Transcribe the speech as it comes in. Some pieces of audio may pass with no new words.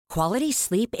Quality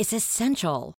sleep is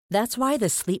essential. That's why the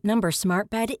Sleep Number Smart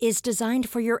Bed is designed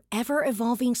for your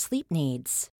ever-evolving sleep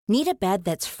needs. Need a bed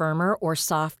that's firmer or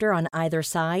softer on either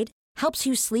side? Helps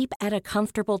you sleep at a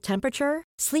comfortable temperature?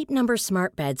 Sleep Number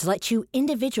Smart Beds let you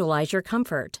individualize your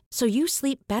comfort, so you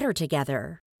sleep better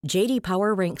together. J.D.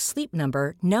 Power ranks Sleep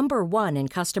Number #1 in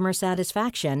customer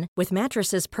satisfaction with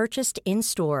mattresses purchased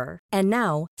in-store. And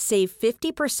now, save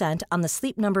 50% on the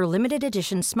Sleep Number Limited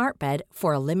Edition Smart Bed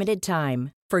for a limited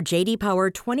time. For J.D. Power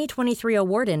 2023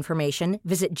 award information,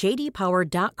 visit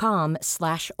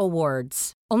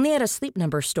jdpower.com/awards. Only at a Sleep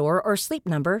Number store or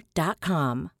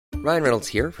sleepnumber.com. Ryan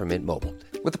Reynolds here from Mint Mobile.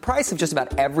 With the price of just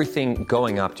about everything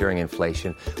going up during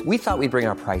inflation, we thought we'd bring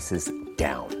our prices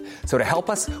down. So to help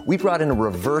us, we brought in a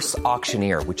reverse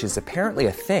auctioneer, which is apparently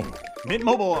a thing. Mint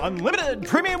Mobile Unlimited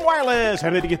Premium Wireless. How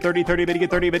to get 30, 30, how to get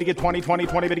 30, how to get 20, 20,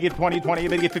 20, how to get 20, 20, how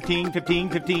to get 15, 15,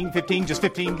 15, 15, just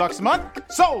 $15 a month?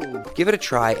 Sold! Give it a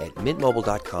try at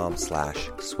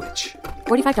mintmobile.com/switch.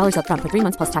 $45 up front for 3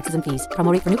 months plus taxes and fees.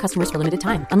 Promo rate for new customers for limited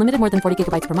time. Unlimited more than 40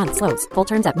 gigabytes per month. Slows full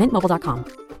terms at mintmobile.com.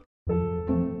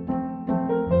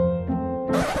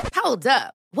 Hold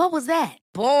up. What was that?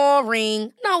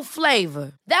 Boring. No flavor.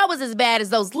 That was as bad as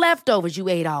those leftovers you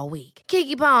ate all week.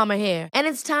 Keke Palmer here. And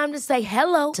it's time to say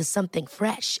hello to something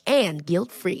fresh and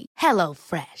guilt-free. Hello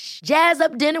Fresh. Jazz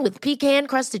up dinner with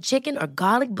pecan-crusted chicken or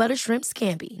garlic butter shrimp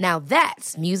scampi. Now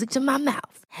that's music to my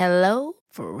mouth. Hello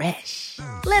Fresh.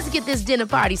 Let's get this dinner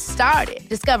party started.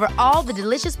 Discover all the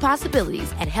delicious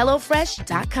possibilities at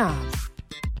hellofresh.com.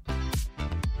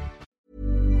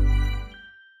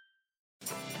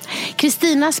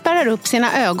 Kristina spärrar upp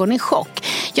sina ögon i chock.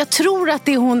 Jag tror att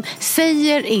det hon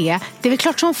säger är, det är väl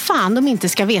klart som fan de inte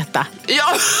ska veta.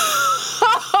 Ja,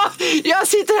 jag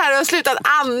sitter här och har slutat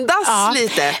andas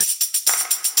lite.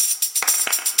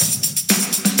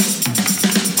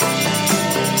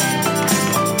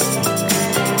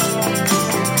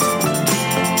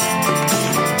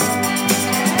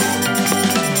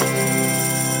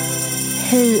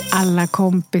 Hej alla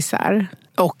kompisar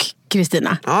och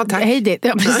Kristina. Ja, tack. Hej till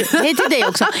dig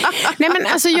också. Nej, men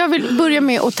alltså, jag vill börja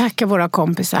med att tacka våra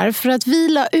kompisar för att vi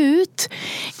la ut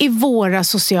i våra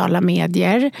sociala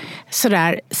medier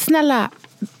sådär, snälla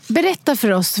berätta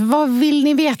för oss, vad vill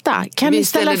ni veta? Kan vi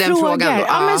ställa frågor?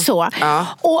 Ja, men så. Ja.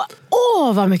 Och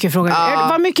vad mycket frågor. Ja.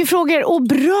 Vad mycket frågor och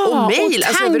bra och, mail,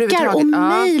 och tankar och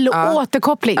mejl och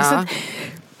återkoppling. Ja. Så,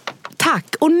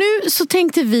 tack. Och nu så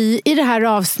tänkte vi i det här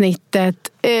avsnittet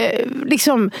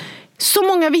liksom så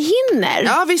många vi hinner.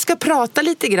 Ja, vi ska prata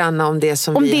lite grann om det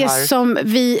som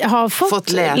vi har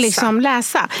fått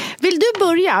läsa. Vill du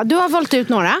börja? Du har valt ut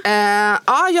några.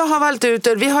 Ja, jag har valt ut.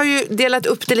 Vi har ju delat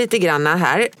upp det lite grann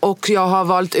här. Och jag har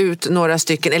valt ut några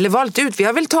stycken. Vi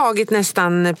har väl tagit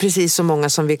nästan precis så många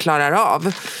som vi klarar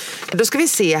av. Då ska vi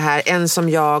se här en som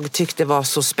jag tyckte var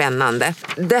så spännande.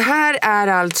 Det här är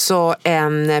alltså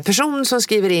en person som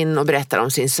skriver in och berättar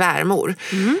om sin svärmor.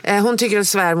 Hon tycker att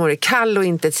svärmor är kall och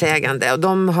intetsägande. Och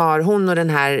hon och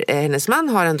hennes man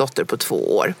har en dotter på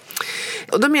 2 år.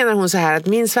 Och då menar hon så här att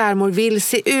min svärmor vill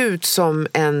se ut som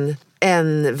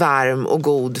en varm och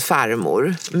god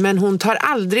farmor. Men hon tar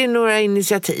aldrig några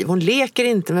initiativ. Hon leker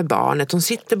inte med barnet. Hon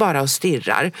sitter bara och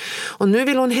stirrar. Och nu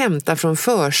vill hon hämta från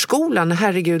förskolan.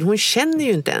 Herregud, hon känner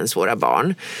ju inte ens våra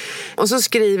barn. Och så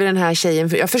skriver den här tjejen,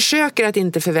 jag försöker att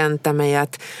inte förvänta mig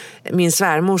att min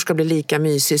svärmor ska bli lika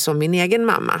mysig som min egen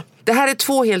mamma. Det här är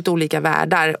 2 helt olika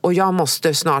världar och jag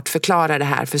måste snart förklara det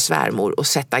här för svärmor och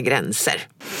sätta gränser.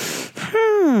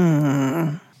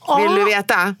 Vill du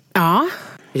veta? Ja.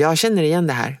 Jag känner igen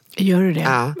det här. Gör du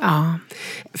det? Ja.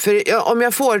 För om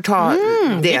jag får ta det.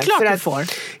 Det är klart för du att får.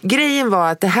 Grejen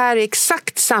var att det här är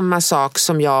exakt samma sak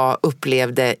som jag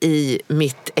upplevde i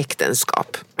mitt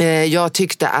äktenskap. Jag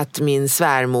tyckte att min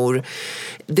svärmor,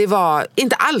 det var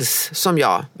inte alls som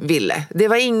jag ville. Det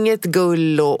var inget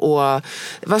gull och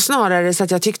det var snarare så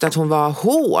att jag tyckte att hon var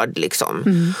hård liksom.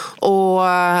 Och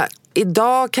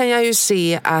idag kan jag ju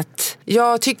se att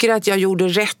jag tycker att jag gjorde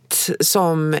rätt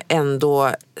som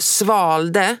ändå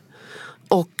svalde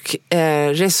och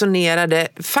resonerade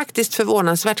faktiskt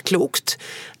förvånansvärt klokt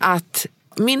att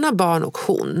mina barn och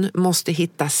hon måste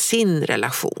hitta sin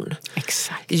relation.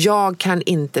 Exakt. Jag kan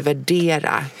inte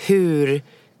värdera hur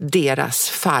deras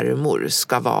farmor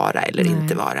ska vara eller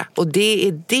inte vara. Och det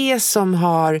är det som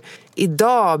har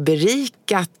idag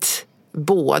berikat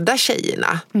båda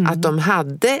tjejerna. Att de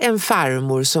hade en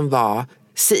farmor som var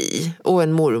si och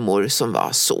en mormor som var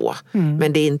så.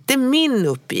 Men det är inte min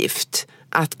uppgift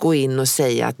att gå in och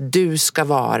säga att du ska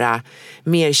vara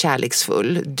mer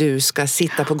kärleksfull. Du ska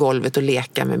sitta på golvet och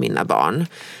leka med mina barn.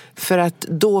 För att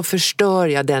då förstör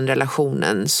jag den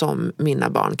relationen som mina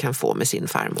barn kan få med sin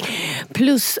farmor.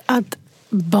 Plus att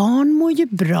barn mår ju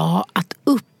bra att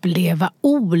uppleva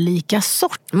olika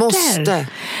sorter. Måste.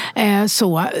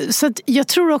 Så att jag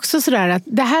tror också sådär att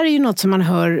det här är ju något som man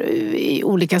hör i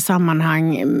olika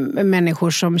sammanhang.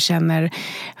 Människor som känner,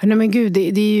 nej men gud,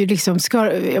 det är ju liksom,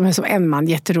 som en man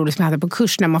jätterolig som jag hade på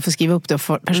kurs när man får skriva upp det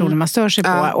för personer man stör sig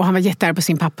på. Och han var jättearg på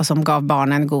sin pappa som gav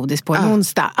barnen godis på en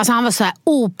onsdag. Alltså han var så här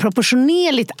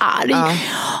oproportionerligt arg.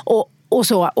 Och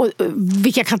så, och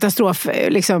vilka katastrof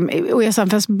liksom. Och jag sa,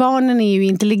 fast barnen är ju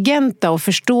intelligenta och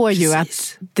förstår ju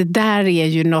att det där är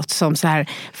ju något som så här,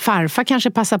 farfar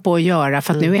kanske passar på att göra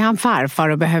för att nu är han farfar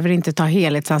och behöver inte ta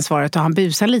helhetsansvaret och han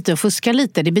busar lite och fuskar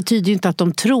lite. Det betyder ju inte att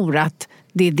de tror att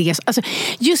det är det. Alltså,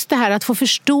 just det här att få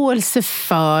förståelse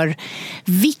för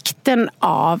vikten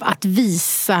av att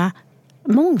visa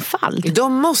mångfald.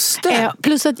 De måste.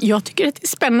 Plus att jag tycker att det är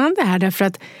spännande här därför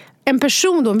att en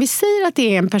person då, om vi säger att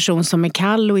det är en person som är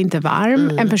kall och inte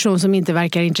varm, en person som inte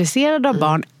verkar intresserad av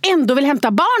barn, ändå vill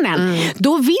hämta barnen,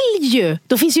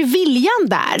 då finns ju viljan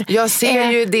där. Jag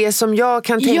ser ju det som jag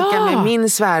kan tänka med min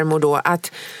svärmor då,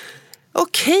 att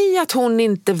okej att hon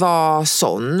inte var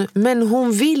sån, men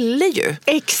hon ville ju.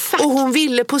 Exakt. Och hon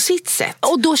ville på sitt sätt.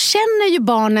 Och då känner ju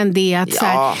barnen det att så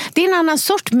här, det är en annan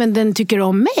sort men den tycker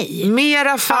om mig.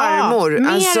 Mera farmor. Ja,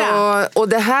 mera. Alltså, och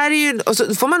det här är ju, och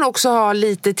så får man också ha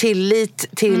lite tillit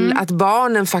till att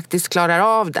barnen faktiskt klarar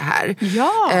av det här.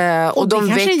 Ja, och de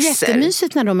kanske växer. är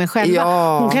jättemysigt när de är själva.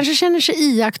 Ja. Hon kanske känner sig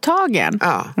iakttagen.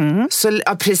 Ja,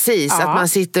 precis. Att man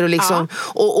sitter och liksom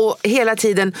och hela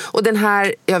tiden, och den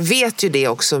här, jag vet ju det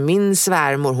också, min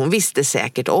svärmor, hon visste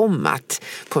säkert om att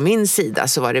på min sida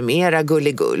så var det mera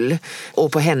gulligull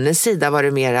och på hennes sida var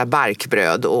det mera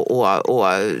barkbröd och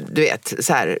du vet,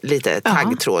 så här lite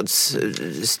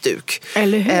taggtrådsstuk.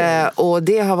 Eller hur? Och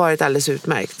det har varit alldeles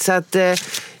utmärkt. Så att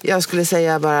jag skulle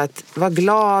säga bara att var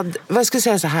glad, vad skulle jag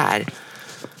säga så här,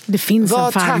 det finns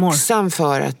en farmor. Var tacksam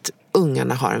för att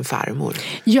ungarna har en farmor.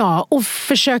 Ja, och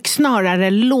försök snarare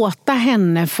låta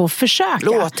henne få försöka.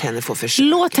 Låt henne få försöka.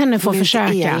 Låt henne få Hon är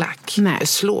försöka. inte elak. Nej.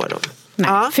 Slår dem.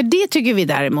 Nej, för det tycker vi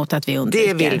däremot att vi undviker.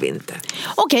 Det vill vi inte.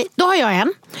 Okej, då har jag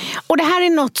en. Och det här är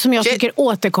något som jag tycker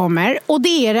återkommer. Och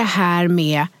det är det här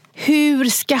med hur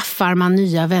skaffar man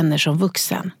nya vänner som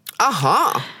vuxen?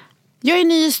 Aha. Jag är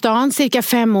ny i stan, cirka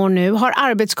 5 år nu, har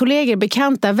arbetskollegor,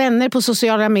 bekanta, vänner på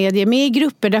sociala medier, med i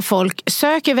grupper där folk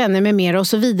söker vänner med mer och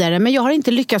så vidare. Men jag har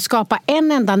inte lyckats skapa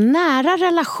en enda nära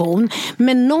relation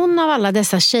med någon av alla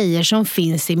dessa tjejer som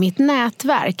finns i mitt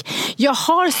nätverk. Jag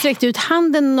har sträckt ut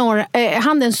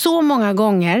handen så många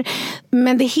gånger,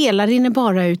 men det hela rinner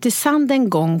bara ut i sanden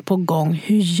gång på gång.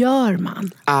 Hur gör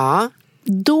man? Ja.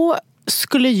 Då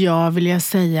skulle jag vilja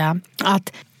säga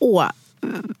att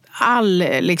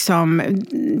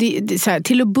så här,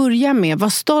 till att börja med, var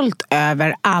stolt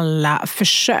över alla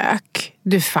försök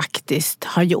du faktiskt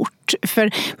har gjort.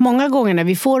 För många gånger när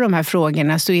vi får de här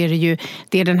frågorna så är det ju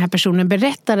det den här personen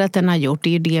berättar att den har gjort,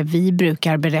 det är det vi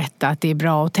brukar berätta att det är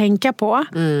bra att tänka på.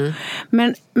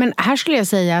 Men här skulle jag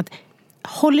säga att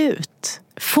håll ut,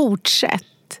 fortsätt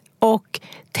och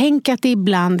tänk att det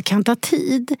ibland kan ta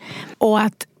tid och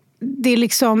att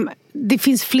det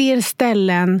finns fler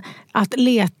ställen att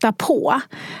leta på.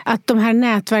 Att de här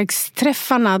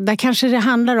nätverksträffarna, där kanske det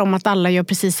handlar om att alla gör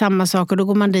precis samma sak och då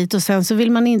går man dit och sen så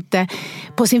vill man inte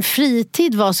på sin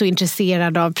fritid vara så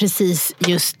intresserad av precis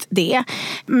just det.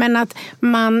 Men att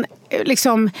man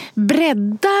liksom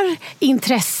breddar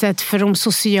intresset för de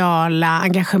sociala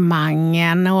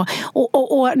engagemangen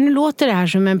och nu låter det här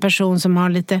som en person som har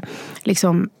lite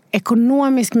liksom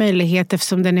ekonomisk möjlighet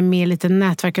eftersom den är med lite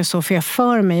nätverk och så, för jag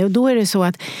för mig, och då är det så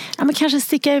att man kanske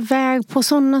sticka iväg på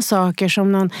sådana saker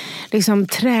som någon liksom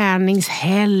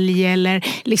träningshelg eller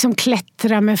liksom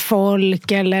klättra med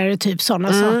folk eller typ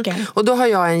sådana saker. Och då har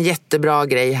jag en jättebra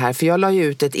grej här, för jag la ju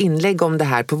ut ett inlägg om det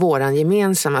här på våran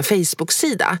gemensamma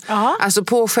Facebook-sida. Alltså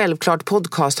på Självklart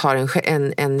Podcast har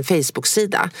en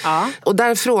Facebook-sida. Och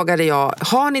där frågade jag,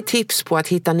 har ni tips på att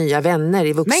hitta nya vänner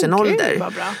i vuxen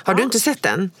ålder? Har du inte sett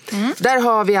den? Där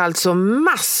har vi alltså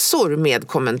massor med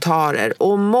kommentarer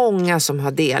och många som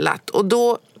har delat. Och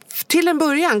då, till en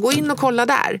början, gå in och kolla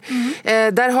där.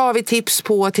 Där har vi tips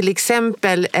på till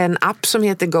exempel en app som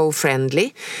heter GoFriendly.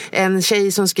 En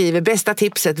tjej som skriver bästa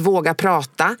tipset, våga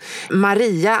prata.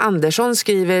 Maria Andersson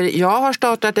skriver, jag har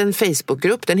startat en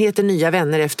Facebookgrupp, den heter Nya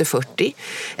vänner efter 40.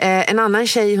 En annan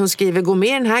tjej, hon skriver, gå med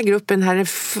i den här gruppen, här är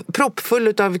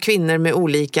proppfull av kvinnor med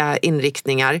olika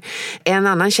inriktningar. En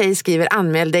annan tjej skriver,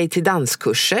 anmäl dig till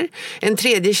danskurser. En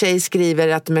tredje tjej skriver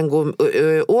att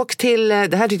åk till,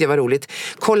 det här tyckte jag var roligt,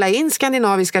 kolla kolla in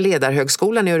Skandinaviska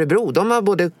ledarhögskolan i Örebro. De har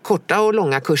både korta och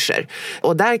långa kurser.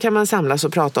 Och där kan man samlas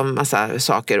och prata om massa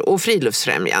saker. Och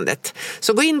friluftsfrämjandet.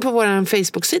 Så gå in på vår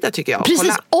Facebook-sida tycker jag. Precis,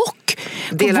 kolla. och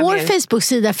på vår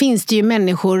Facebook-sida finns det ju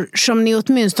människor som ni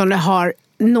åtminstone har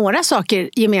några saker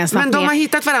gemensamt med. Men de har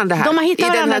hittat varandra här. De har hittat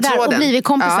varandra där och blivit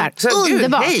kompisar. Ja, så,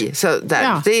 underbart. Gud, hej. Så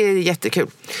där. Det är jättekul.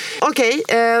 Okej,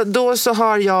 då så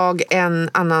har jag en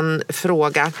annan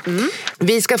fråga.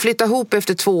 Vi ska flytta ihop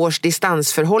efter 2 års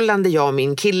distansförhållande, jag och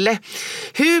min kille.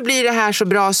 Hur blir det här så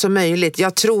bra som möjligt?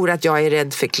 Jag tror att jag är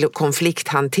rädd för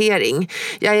konflikthantering.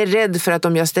 Jag är rädd för att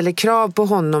om jag ställer krav på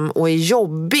honom och är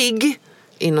jobbig,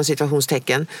 inom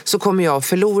situationstecken, så kommer jag att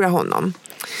förlora honom.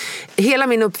 Hela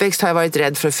min uppväxt har jag varit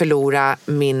rädd för att förlora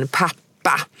min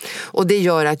pappa. Och det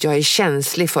gör att jag är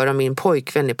känslig för om min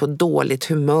pojkvän är på dåligt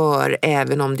humör,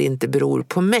 även om det inte beror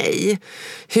på mig.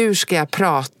 Hur ska jag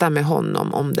prata med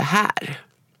honom om det här?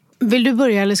 Vill du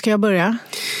börja eller ska jag börja?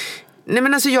 Nej,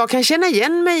 men alltså jag kan känna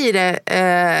igen mig i det,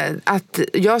 att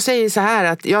jag säger så här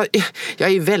att jag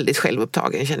är väldigt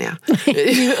självupptagen, känner jag.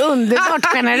 Du är underbart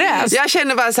generös. Jag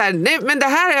känner bara så här, nej, men det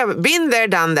här är been there,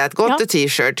 done that, got the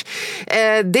t-shirt.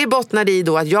 Det bottnade i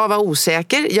då att jag var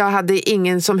osäker. Jag hade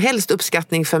ingen som helst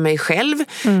uppskattning för mig själv.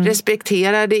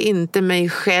 Respekterade inte mig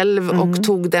själv och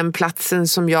tog den platsen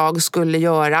som jag skulle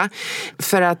göra.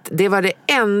 För att det var det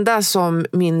enda som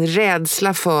min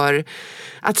rädsla för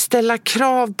att ställa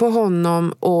krav på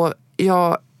honom, och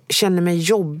jag känner mig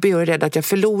jobbig och är rädd att jag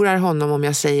förlorar honom om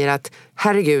jag säger att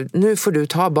herregud, nu får du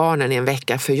ta barnen i en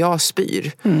vecka för jag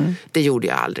spyr. Det gjorde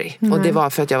jag aldrig. Och det var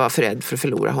för att jag var för rädd för att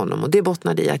förlora honom. Och det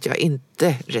bottnade i att jag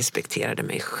inte respekterade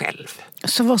mig själv.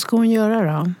 Så vad ska hon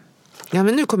göra då? Ja,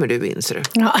 men nu kommer du in, så du.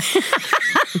 Ja.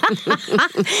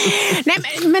 Nej,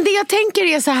 men det jag tänker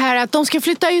är så här att de ska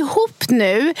flytta ihop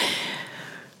nu.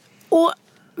 Och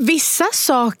vissa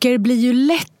saker blir ju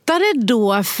lättare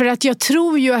då, för att jag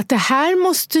tror ju att det här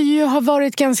måste ju ha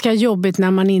varit ganska jobbigt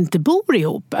när man inte bor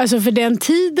ihop. Alltså för den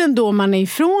tiden då man är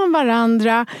ifrån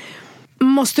varandra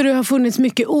måste det ha funnits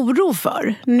mycket oro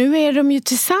för. Nu är de ju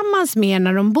tillsammans med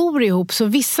när de bor ihop, så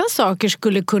vissa saker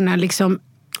skulle kunna liksom...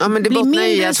 Ja, men det bottnar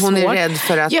i att hon är rädd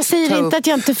för att jag säger inte att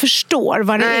jag inte förstår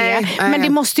vad det är. Men det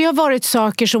måste ju ha varit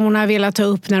saker som hon har velat ta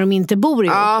upp när de inte bor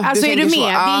ihop. Ja, alltså är du med? Så.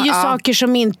 Det är ju saker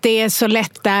som inte är så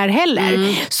lätt där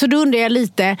heller. Så då undrar jag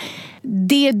lite,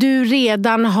 det du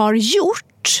redan har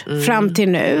gjort fram till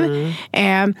nu,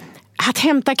 att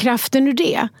hämta kraften ur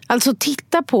det. Alltså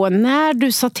titta på när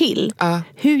du sa till.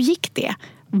 Hur gick det?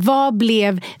 Vad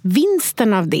blev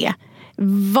vinsten av det?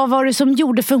 Vad var det som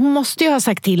gjorde? För hon måste ju ha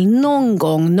sagt till någon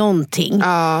gång någonting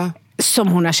som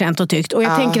hon har känt och tyckt. Och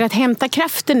jag tänker att hämta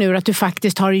kraften ur att du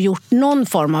faktiskt har gjort någon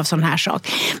form av sån här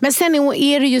sak. Men sen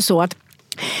är det ju så att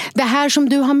det här som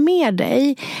du har med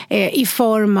dig i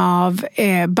form av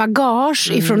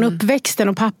bagage ifrån uppväxten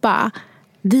och pappa,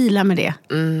 deala med det.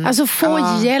 Alltså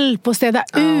få hjälp att städa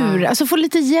ur. Alltså få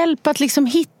lite hjälp att liksom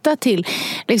hitta till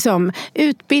liksom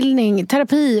utbildning,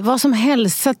 terapi, vad som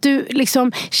helst. Så att du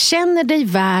liksom känner dig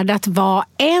värd att vara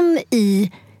en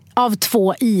av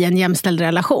 2 i en jämställd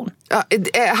relation. Ja,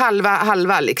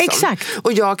 halva liksom. Exakt.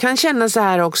 Och jag kan känna så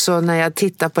här också när jag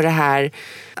tittar på det här.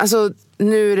 Alltså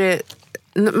nu är det...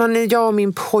 Jag och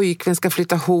min pojkvän ska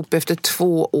flytta ihop efter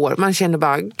 2 år. Man känner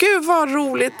bara, gud vad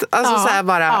roligt. Alltså så här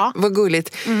bara, vad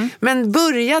gulligt. Men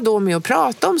börja då med att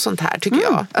prata om sånt här, tycker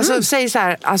jag. Alltså säg så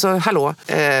här, alltså hallå,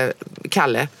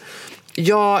 Kalle.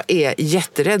 Jag är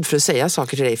jätterädd för att säga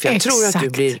saker till dig. För jag tror att du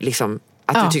blir liksom...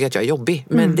 Att du tycker att jag är jobbig.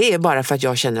 Men det är bara för att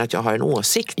jag känner att jag har en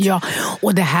åsikt. Ja,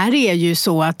 och det här är ju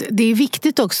så att det är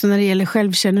viktigt också när det gäller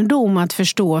självkännedom att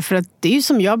förstå. För att det är ju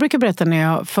som jag brukar berätta när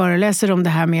jag föreläser om det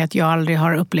här med att jag aldrig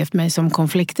har upplevt mig som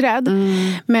konflikträdd.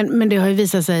 Men det har ju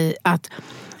visat sig att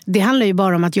det handlar ju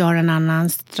bara om att göra en annan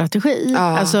strategi.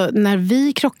 Alltså när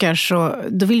vi krockar så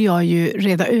då vill jag ju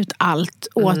reda ut allt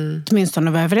och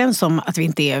åtminstone vara överens om att vi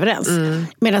inte är överens.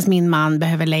 Medan min man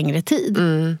behöver längre tid.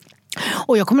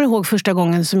 Och jag kommer ihåg första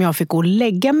gången som jag fick gå och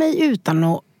lägga mig utan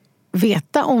att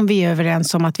veta om vi är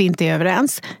överens om att vi inte är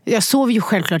överens. Jag sov ju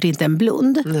självklart inte en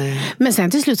blund. Men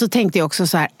sen till slut så tänkte jag också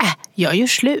så här, jag gör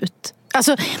slut.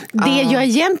 Alltså det jag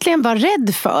egentligen var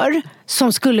rädd för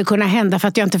som skulle kunna hända för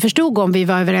att jag inte förstod om vi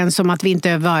var överens om att vi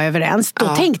inte var överens.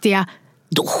 Då tänkte jag,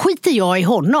 då skiter jag i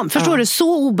honom. Förstår du?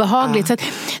 Så obehagligt. Så att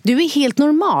du är helt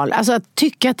normal. Alltså att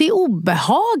tycka att det är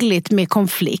obehagligt med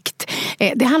konflikt.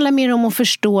 Det handlar mer om att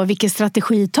förstå vilken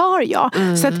strategi tar jag.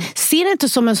 Så att, se det inte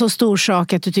som en så stor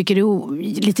sak att du tycker det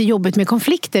är lite jobbigt med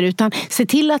konflikter. Utan se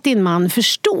till att din man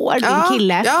förstår, din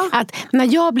kille. Att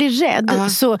när jag blir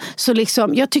rädd så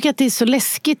liksom, jag tycker att det är så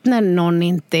läskigt när någon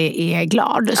inte är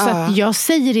glad. Så att jag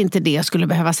säger inte det jag skulle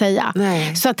behöva säga.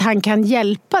 Nej. Så att han kan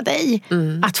hjälpa dig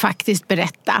att faktiskt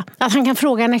berätta. Att han kan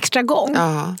fråga en extra gång.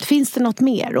 Finns det något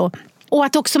mer? Och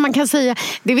att också man kan säga,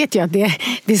 det vet jag att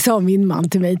det sa min man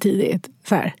till mig tidigt.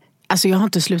 Så här, alltså jag har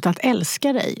inte slutat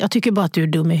älska dig. Jag tycker bara att du är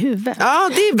dum i huvudet. Ja,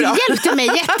 det är bra. Det hjälpte mig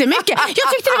jättemycket.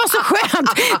 Jag tyckte det var så skönt.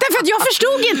 Därför att jag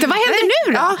förstod inte, vad händer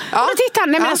nu då? Och då tittade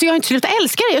han, nej men alltså jag har inte slutat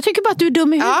älska dig. Jag tycker bara att du är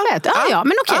dum i huvudet. Ja,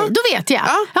 men okej, då vet jag.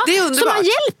 Det är underbart. Så man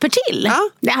hjälper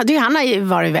till. Han har ju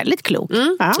varit väldigt klok.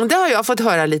 Det har jag fått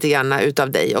höra lite grann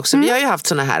utav dig också. Vi har ju haft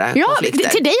såna här konflikter.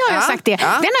 Till dig har jag sagt det.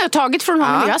 Den har jag tagit från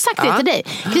honom och jag har sagt det till dig.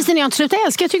 Kristina, jag har inte slutat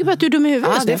älska. Jag tycker bara att du är dum i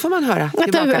huvudet. Ja, det får man höra.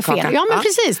 Ja, men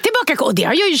precis. Tillbaka. Och det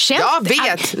har jag ju känt. Jag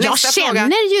vet. Jag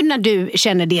känner ju när du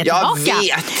känner det tillbaka. Jag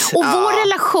vet. Och vår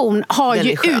relation har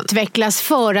ju utvecklats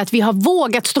för att vi har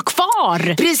vågat stå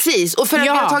kvar. Precis, och för att vi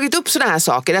har tagit upp såna här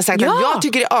saker. Jag har sagt att jag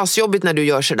tycker det är asjobbigt när du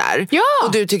gör sådär. Ja.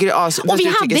 Och du tycker det är asjobbigt. Och vi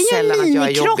hade ju en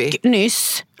minikrock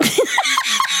nyss.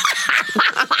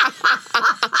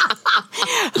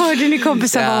 Hörde ni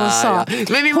kompisar vad hon sa?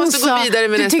 Men vi måste gå vidare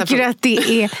med nästa fråga. Du tycker att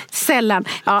det är sällan.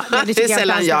 Ja, det är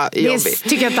sällan jobbigt. Det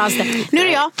tycker jag inte alls det. Nu är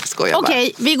det jag.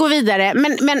 Okej, vi går vidare.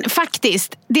 Men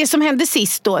faktiskt, det som hände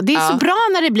sist då, det är så bra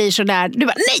när det blir så där. Du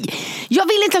bara, nej, jag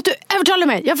vill inte att du övertalar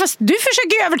mig. Ja, fast du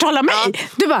försöker övertala mig.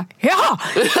 Du bara, ja.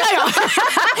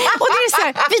 Och det är så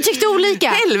här, vi tyckte olika.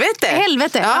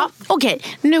 Helvete. Ja. Okej,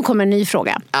 nu kommer en ny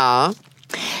fråga. Ja.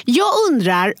 Jag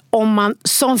undrar om man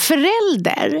som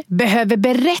förälder behöver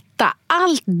berätta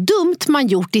allt dumt man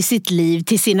gjort i sitt liv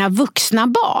till sina vuxna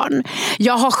barn.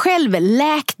 Jag har själv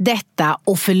läkt detta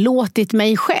och förlåtit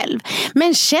mig själv,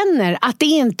 men känner att det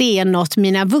inte är något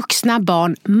mina vuxna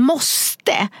barn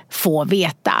måste få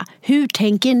veta. Hur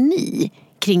tänker ni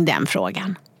kring den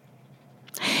frågan?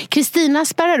 Kristina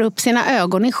spärrar upp sina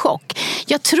ögon i chock.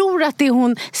 Jag tror att det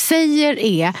hon säger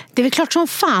är, det är väl klart som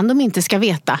fan de inte ska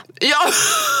veta. Ja.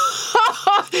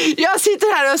 Jag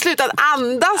sitter här och har slutat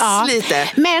andas lite.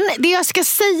 Men det jag ska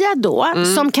säga då,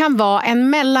 som kan vara en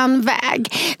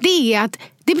mellanväg, det är att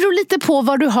det beror lite på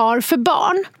vad du har för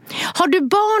barn. Har du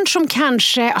barn som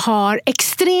kanske har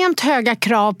extremt höga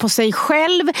krav på sig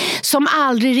själv, som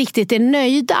aldrig riktigt är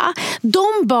nöjda, de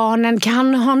barnen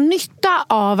kan ha nytta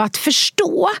av att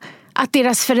förstå att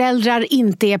deras föräldrar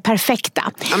inte är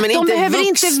perfekta. Ja, de behöver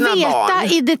inte veta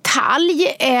i detalj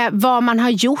vad man har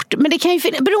gjort. Men det kan ju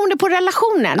beroende på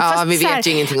relationen. Ja, fast vi vet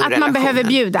ju ingenting om att relationen. Man behöver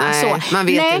bjuda. Nej, så. man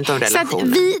vet inte om relationen. Så att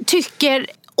vi tycker,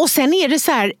 och sen är det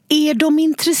så här, är de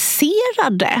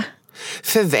intresserade?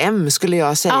 För vem skulle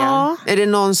jag säga? Ja. Är det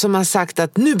någon som har sagt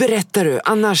att nu berättar du,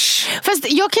 annars... Fast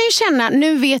jag kan ju känna,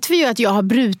 nu vet vi ju att jag har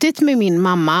brutit med min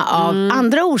mamma av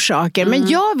andra orsaker. Men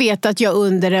jag vet att jag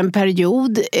under en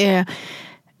period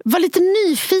var lite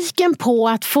nyfiken på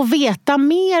att få veta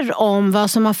mer om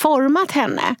vad som har format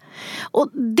henne. Och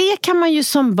det kan man ju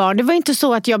som barn, det var inte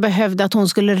så att jag behövde att hon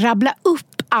skulle rabbla upp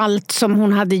allt som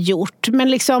hon hade gjort.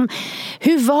 Men liksom,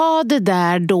 hur var det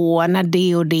där då när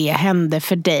det och det hände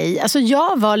för dig? Alltså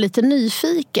jag var lite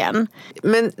nyfiken.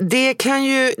 Men det kan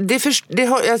ju,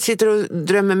 jag sitter och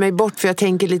drömmer mig bort för jag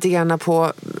tänker lite grann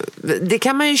på, det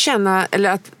kan man ju känna,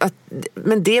 eller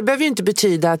men det behöver ju inte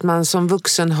betyda att man som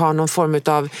vuxen har någon form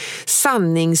av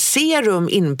sanningsserum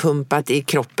inpumpat i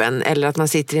kroppen eller att man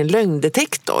sitter i en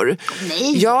lögndetektor.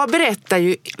 Nej. Jag berättar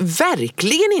ju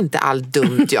verkligen inte allt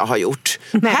dumt jag har gjort.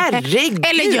 Herregud.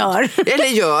 Eller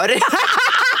gör.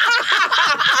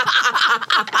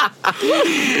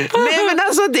 Nej, men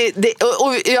alltså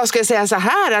och jag ska säga så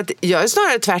här att jag är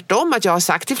snarare tvärtom, att jag har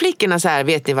sagt till flickorna så här,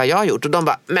 vet ni vad jag har gjort? Och de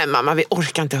bara, men mamma, vi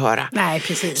orkar inte höra. Nej,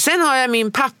 precis. Sen har jag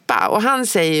min pappa och han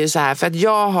säger ju så här, för att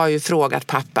jag har ju frågat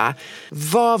pappa,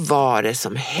 vad var det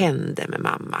som hände med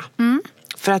mamma?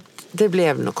 För att det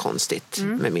blev något konstigt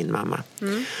med min mamma.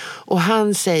 Och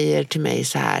han säger till mig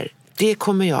så här, det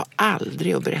kommer jag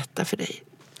aldrig att berätta för dig.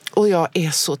 Och jag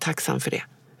är så tacksam för det.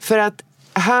 För att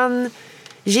han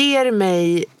ger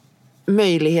mig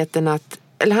möjligheten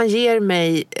han ger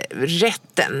mig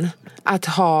rätten att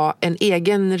ha en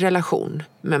egen relation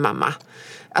med mamma.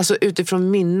 Alltså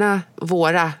utifrån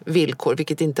våra villkor,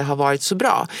 vilket inte har varit så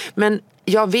bra. Men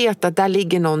jag vet att där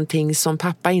ligger någonting som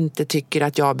pappa inte tycker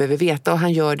att jag behöver veta, och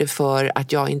han gör det för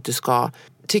att jag inte ska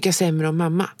tycka sämre om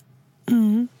mamma.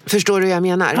 Förstår du vad jag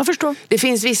menar? Jag förstår. Det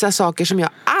finns vissa saker som jag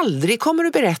aldrig kommer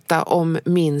att berätta om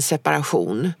min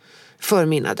separation för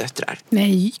mina döttrar.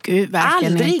 Nej, gud,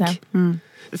 verkligen aldrig. inte.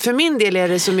 För min del är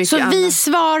det så mycket annat. Så vi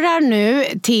svarar nu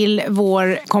till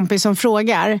vår kompis som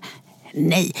frågar.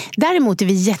 Nej, däremot är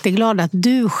vi jätteglada att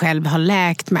du själv har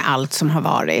läkt med allt som har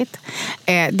varit.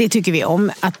 Det tycker vi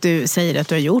om att du säger att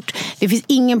du har gjort. Det finns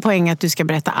ingen poäng att du ska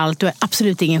berätta allt. Du har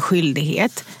absolut ingen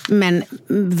skyldighet. Men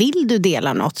vill du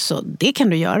dela något så det kan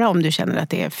du göra om du känner att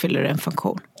det fyller en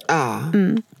funktion. Ja.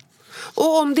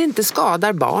 Och om det inte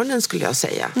skadar barnen skulle jag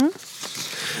säga.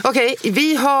 Okej,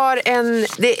 vi har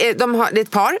det är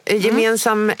ett par,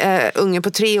 gemensam unge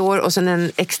på 3 år och sen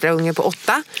en extra unge på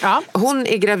 8. Ja. Hon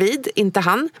är gravid, inte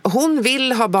han. Hon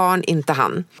vill ha barn, inte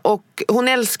han. Och hon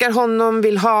älskar honom,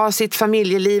 vill ha sitt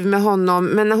familjeliv med honom.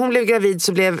 Men när hon blev gravid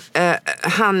så blev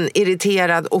han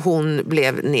irriterad och hon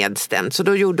blev nedstämd. Så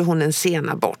då gjorde hon en sen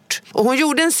abort. Och hon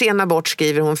gjorde en sen abort,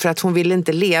 skriver hon, för att hon ville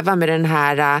inte leva med den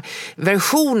här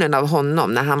versionen av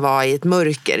honom när han var i ett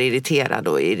mörker, irriterad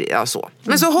och så.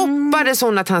 Men så hoppades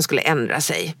hon att han skulle ändra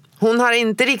sig. Hon har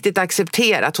inte riktigt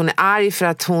accepterat. Hon är arg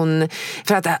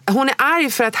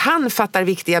för att han fattar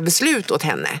viktiga beslut åt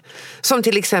henne. Som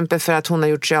till exempel för att hon har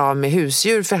gjort sig av med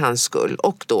husdjur för hans skull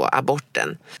och då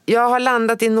aborten. Vi har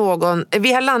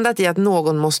landat i att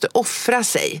någon måste offra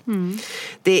sig.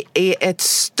 Det är ett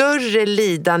större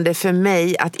lidande för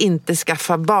mig att inte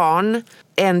skaffa barn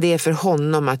än det är för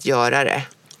honom att göra det.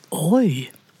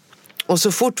 Oj. Och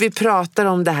så fort vi pratar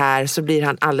om det här så blir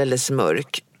han alldeles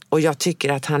mörk. Och jag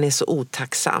tycker att han är så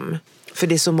otacksam. För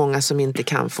det är så många som inte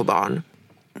kan få barn.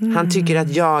 Han tycker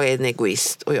att jag är en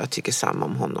egoist och jag tycker samma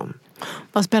om honom.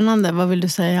 Vad spännande, vad vill du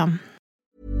säga?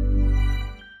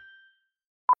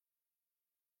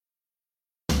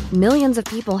 Millions of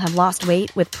people have lost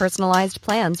weight with personalized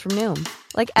plans from Noom.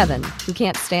 Like Evan, who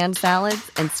can't stand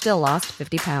salads and still lost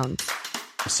 50 pounds.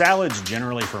 Salads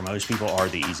generally for most people are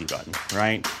the easy button,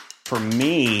 right? For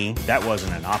me, that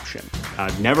wasn't an option.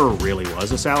 I never really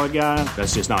was a salad guy.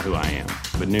 That's just not who I am.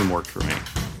 But Noom worked for me.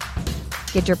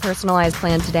 Get your personalized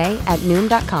plan today at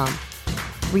Noom.com.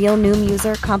 Real Noom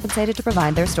user compensated to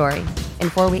provide their story. In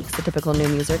 4 weeks, the typical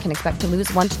Noom user can expect to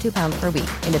lose 1 to 2 pounds per week.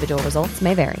 Individual results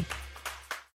may vary.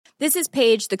 This is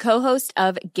Paige, the co-host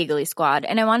of Giggly Squad,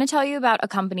 and I want to tell you about a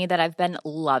company that I've been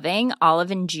loving,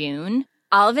 Olive & June.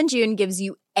 Olive & June gives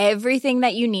you everything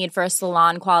that you need for a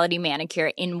salon-quality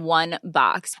manicure in one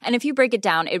box. And if you break it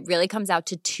down, it really comes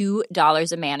out to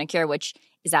 $2 a manicure, which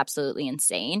is absolutely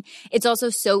insane. It's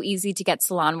also so easy to get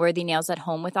salon-worthy nails at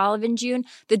home with Olive & June.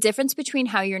 The difference between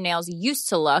how your nails used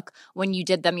to look when you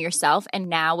did them yourself and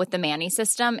now with the Mani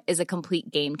system is a complete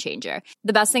game changer.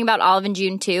 The best thing about Olive &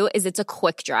 June, too, is it's a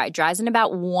quick dry. Dries in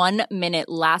about 1 minute,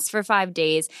 lasts for 5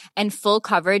 days, and full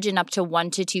coverage in up to 1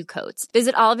 to 2 coats.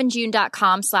 Visit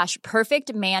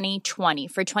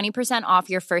oliveandjune.com/perfectmani20 for 20%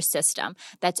 off your first system.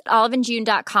 That's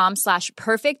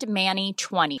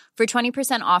oliveandjune.com/perfectmani20 for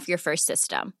 20% off your first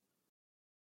system.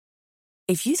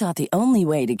 If you thought the only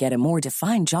way to get a more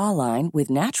defined jawline with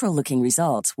natural-looking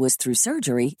results was through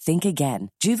surgery, think again.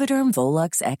 Juvederm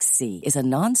Volux XC is a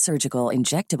non-surgical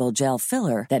injectable gel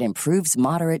filler that improves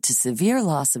moderate to severe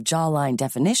loss of jawline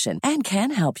definition and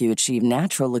can help you achieve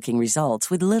natural-looking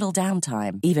results with little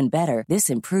downtime. Even better, this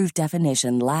improved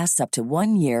definition lasts up to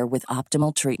 1 year with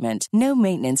optimal treatment. No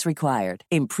maintenance required.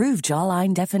 Improve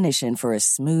jawline definition for a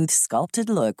smooth, sculpted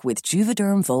look with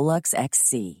Juvederm Volux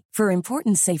XC. For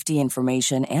important safety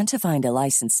information and to find a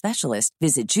licensed specialist,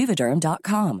 visit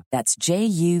Juvederm.com. That's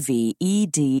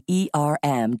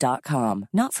JUVEDERM.com.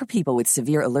 Not for people with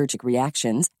severe allergic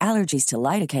reactions, allergies to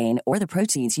lidocaine, or the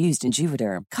proteins used in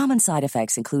Juvederm. Common side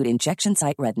effects include injection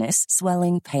site redness,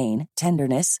 swelling, pain,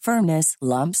 tenderness, firmness,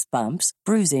 lumps, bumps,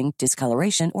 bruising,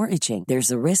 discoloration, or itching.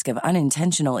 There's a risk of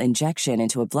unintentional injection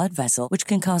into a blood vessel, which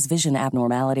can cause vision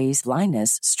abnormalities,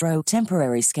 blindness, stroke,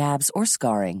 temporary scabs, or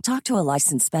scarring. Talk to a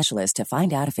licensed specialist to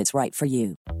find out if it's right for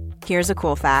you. Here's a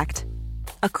cool fact.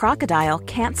 A crocodile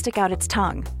can't stick out its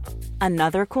tongue.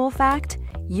 Another cool fact,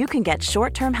 you can get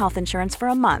short-term health insurance for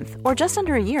a month or just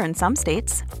under a year in some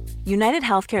states. United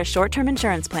Healthcare short-term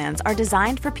insurance plans are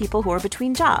designed for people who are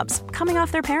between jobs, coming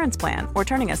off their parents' plan, or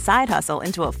turning a side hustle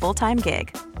into a full-time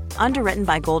gig. Underwritten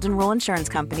by Golden Rule Insurance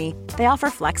Company, they offer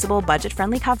flexible,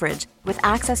 budget-friendly coverage with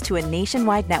access to a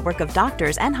nationwide network of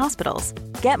doctors and hospitals.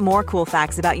 Get more cool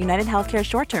facts about United Healthcare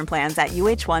short-term plans at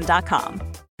uh1.com.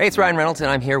 Hey, it's Ryan Reynolds, and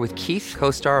I'm here with Keith,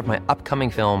 co-star of my upcoming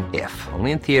film, If,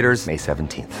 only in theaters May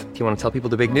 17th. Do you want to tell people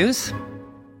the big news?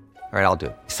 All right, I'll do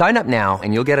it. Sign up now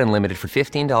and you'll get unlimited for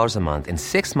 $15 a month and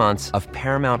 6 months of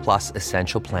Paramount Plus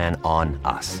Essential Plan on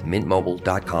us.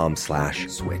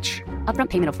 MintMobile.com/switch. Upfront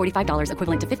payment of $45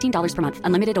 equivalent to $15 per month.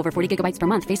 Unlimited over 40 gigabytes per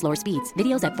month. Face lower speeds.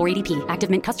 Videos at 480p.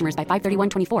 Active Mint customers by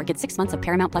 531.24 get 6 months of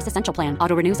Paramount Plus Essential Plan.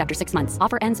 Auto renews after 6 months.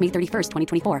 Offer ends May 31st,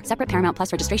 2024. Separate Paramount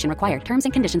Plus registration required. Terms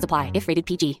and conditions apply if rated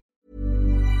PG.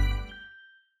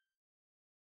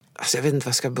 Alltså jag vet inte var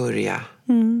jag ska börja.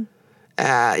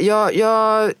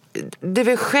 Det är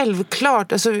väl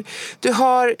självklart. Alltså, vi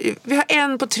har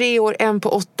en på 3 år, en på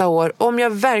 8 år. Om jag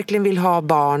verkligen vill ha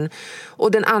barn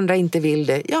och den andra inte vill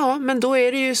det, ja, men då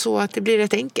är det ju så att det blir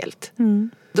rätt enkelt.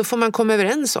 Då får man komma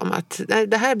överens om att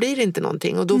det här blir inte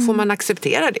någonting och då får man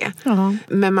acceptera det.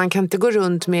 Men man kan inte gå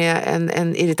runt med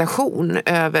en irritation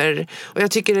över, och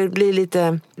jag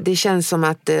tycker det känns som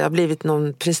att det har blivit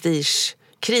någon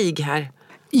prestigekrig här.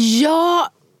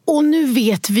 Ja, och nu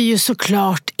vet vi ju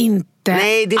såklart inte.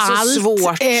 Nej, det är så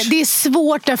svårt. Det är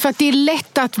svårt därför att det är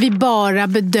lätt att vi bara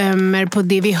bedömer på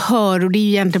det vi hör och det är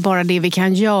egentligen bara det vi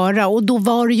kan göra. Och då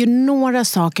var det ju några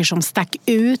saker som stack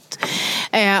ut.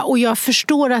 Och jag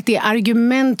förstår att det är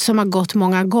argument som har gått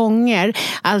många gånger.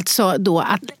 Alltså då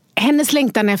att hennes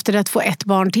längtan efter att få ett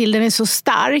barn till, den är så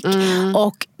stark.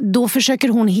 Och då försöker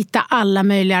hon hitta alla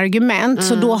möjliga argument.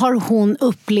 Så då har hon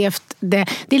upplevt det.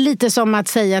 Det är lite som att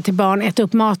säga till barn, ät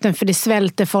upp maten för det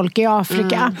svälter folk i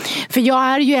Afrika. För jag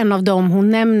är ju en av dem hon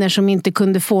nämner som inte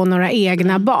kunde få några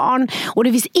egna barn. Och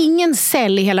det finns ingen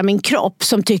cell i hela min kropp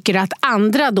som tycker att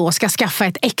andra då ska skaffa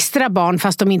ett extra barn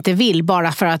fast de inte vill,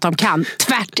 bara för att de kan.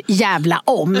 Tvärt jävla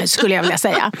om, skulle jag vilja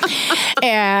säga.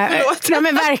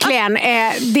 Men verkligen,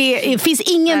 det finns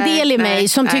ingen del i mig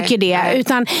som tycker det.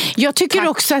 Utan jag tycker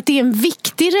också att det är en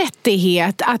viktig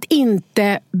rättighet att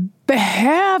inte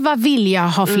behöva vilja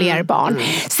ha fler barn.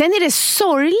 Sen är det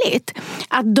sorgligt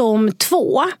att de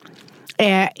två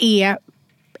är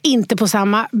inte på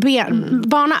samma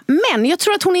bana. Men jag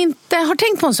tror att hon inte har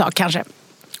tänkt på en sak kanske.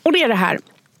 Och det är det här.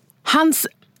 Hans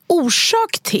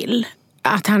orsak till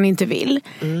att han inte vill.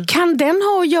 Kan den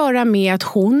ha att göra med att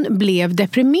hon blev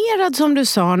deprimerad, som du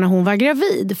sa, när hon var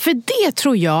gravid? För det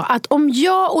tror jag att om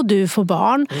jag och du får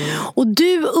barn och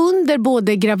du under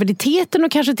både graviditeten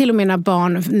och kanske till och med när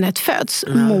barnet föds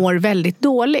mår väldigt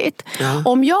dåligt.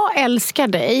 Om jag älskar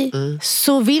dig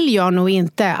så vill jag nog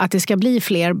inte att det ska bli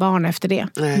fler barn efter det.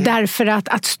 Därför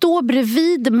att stå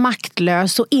bredvid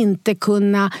maktlös och inte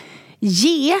kunna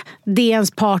ge det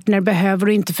ens partner behöver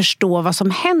och inte förstå vad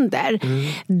som händer.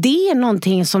 Det är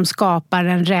någonting som skapar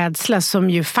en rädsla som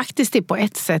ju faktiskt är på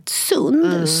ett sätt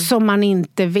sund, som man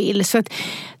inte vill. Så att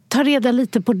ta reda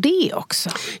lite på det också.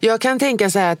 Jag kan tänka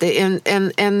så här att det är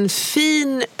en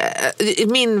fin,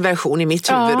 min version i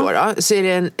mitt huvud då, så är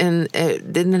det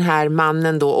den här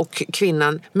mannen då och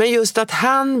kvinnan. Men just att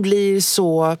han blir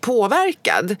så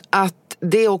påverkad att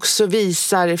det också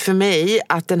visar för mig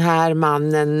att den här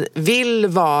mannen vill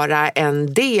vara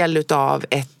en del utav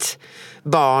ett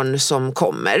barn som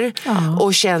kommer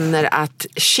och känner att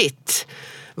shit,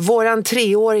 våran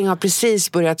 3-åring har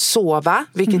precis börjat sova,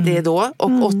 vilket det är då, och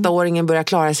 8-åringen börjar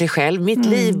klara sig själv. Mitt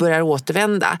liv börjar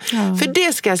återvända. För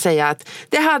det ska jag säga att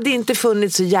det hade inte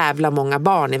funnits så jävla många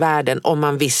barn i världen om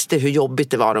man visste hur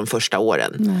jobbigt det var de första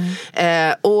åren.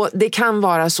 Och det kan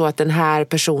vara så att den här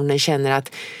personen känner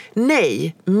att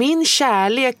nej, min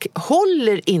kärlek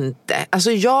håller inte.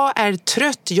 Alltså jag är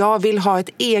trött, jag vill ha ett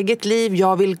eget liv,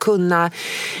 jag vill kunna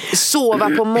sova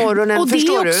på morgonen. Och det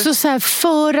är också så här,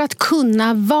 för att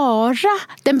kunna vara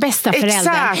den bästa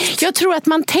föräldern. Exakt. Jag tror att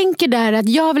man tänker där att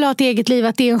jag vill ha ett eget liv,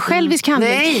 att det är en självisk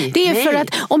handling. Det är för att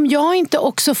om jag inte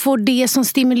också får det som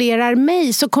stimulerar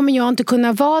mig så kommer jag inte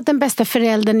kunna vara den bästa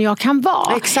föräldern jag kan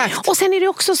vara. Exakt. Och sen är det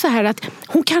också så här att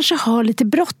hon kanske har lite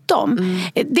bråttom.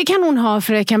 Det kan hon ha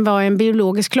för det kan vara en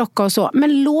biologisk klocka och så.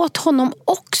 Men låt honom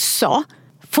också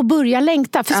få börja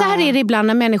längta. För så här är det ibland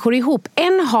när människor är ihop.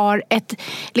 En har ett,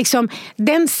 liksom,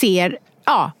 den ser,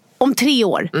 om 3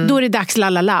 år, då är det dags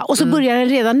lalala. Och så börjar den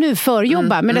redan nu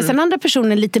förjobba. Men den andra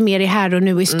personen lite mer i här och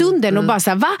nu i stunden. Och bara så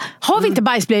här, va? Har vi inte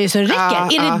bajsblöjor så räcker?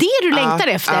 Är det du längtar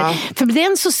efter? För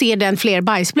den så ser den fler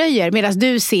bajsblöjor. Medan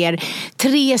du ser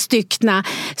 3 styckna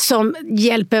som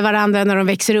hjälper varandra när de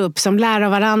växer upp. Som lär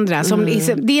av varandra.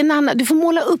 Det är en annan, du får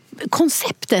måla upp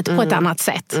konceptet på ett annat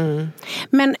sätt.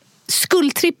 Men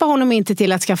skuldtrippa honom inte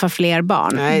till att skaffa fler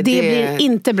barn. Nej, det blir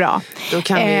inte bra. Då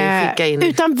kan vi skicka in.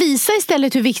 Utan visa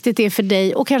istället hur viktigt det är för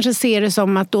dig och kanske se det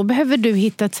som att då behöver du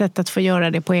hitta ett sätt att få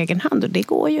göra det på egen hand och det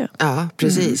går ju. Ja,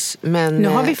 precis. Men nu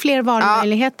har vi fler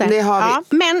valmöjligheter. Det har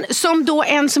vi. Men som då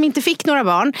en som inte fick några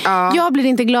barn, jag blir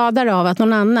inte gladare av att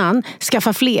någon annan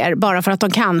skaffar fler bara för att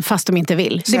de kan fast de inte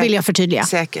vill. Det vill jag förtydliga.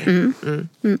 Säker.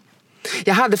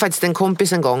 Jag hade faktiskt en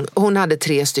kompis en gång. Hon hade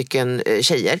 3 stycken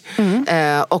tjejer.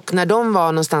 Och när de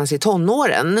var någonstans i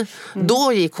tonåren,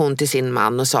 då gick hon till sin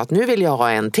man och sa att nu vill jag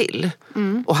ha en till.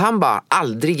 Och han bara,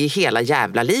 aldrig i hela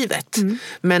jävla livet.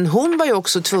 Men hon var ju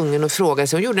också tvungen att fråga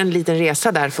sig, hon gjorde en liten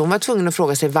resa där, för hon var tvungen att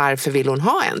fråga sig varför vill hon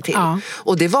ha en till.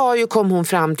 Och det var ju, kom hon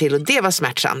fram till, och det var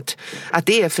smärtsamt, att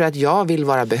det är för att jag vill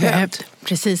vara behövd.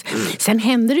 Precis. Sen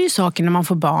händer det ju saker när man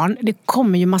får barn. Det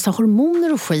kommer ju massa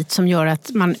hormoner och skit som gör att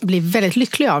man blir väldigt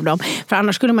lycklig av dem. För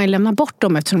annars skulle man ju lämna bort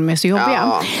dem eftersom de är så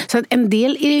jobbiga. Så att en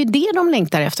del är ju det de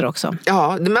längtar efter också.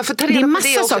 Ja, man får ta reda på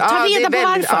det också. Ta reda på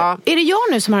varför. Är det jag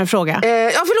nu som har en fråga?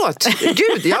 Ja, förlåt.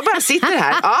 Gud, jag bara sitter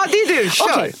här. Ja, det är du. Kör.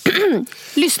 Okay.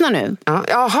 Lyssna nu.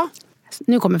 Jaha.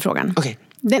 Nu kommer frågan. Okay.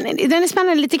 Den är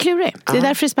spännande, lite klurig. Det är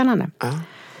därför det är spännande.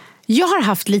 Jag har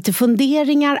haft lite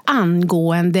funderingar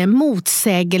angående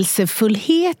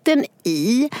motsägelsefullheten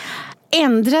i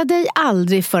ändra dig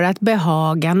aldrig för att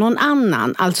behaga någon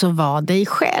annan, alltså var dig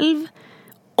själv.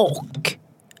 Och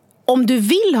om du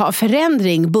vill ha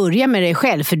förändring, börja med dig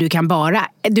själv, för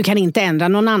du kan inte ändra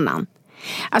någon annan.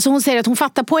 Alltså hon säger att hon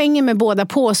fattar poängen med båda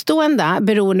påståendena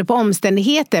beroende på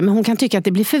omständigheter, men hon kan tycka att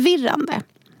det blir förvirrande.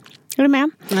 Är du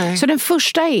med? Nej. Så den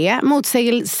första är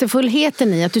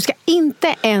motsägelsefullheten i att du ska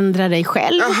inte ändra dig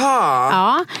själv. Aha.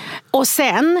 Ja. Och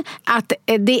sen att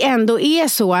det ändå är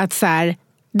så att så här,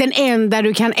 den enda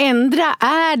du kan ändra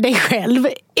är dig själv.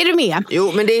 Är du med?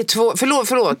 Jo, men det är två...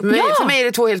 Förlåt. Men för mig är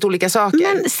det 2 helt olika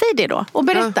saker. Men säg det då och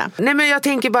berätta. Nej, men jag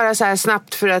tänker bara så här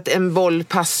snabbt, för att en boll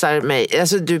passar mig.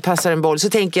 Alltså du passar en boll. Så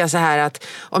tänker jag så här att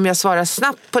om jag svarar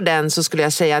snabbt på den, så skulle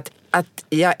jag säga att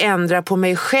jag ändrar på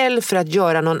mig själv för att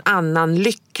göra någon annan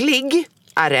lycklig.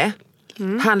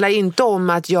 Handlar inte om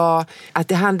att det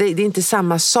är inte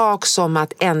samma sak som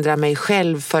att ändra mig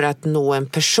själv för att nå en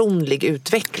personlig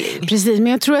utveckling. Precis,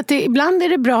 men jag tror att ibland är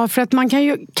det bra, för att man kan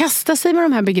ju kasta sig med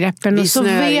de här begreppen. Vi och så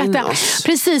vet oss.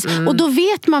 Precis, och då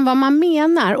vet man vad man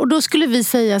menar. Och då skulle vi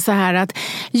säga så här att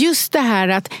just det här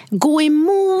att gå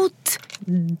emot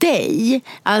dig,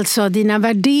 alltså dina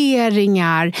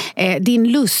värderingar,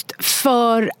 din lust,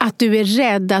 för att du är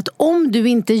rädd att om du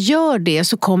inte gör det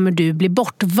så kommer du bli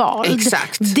bortvald.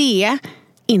 Exakt. Det är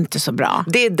inte så bra.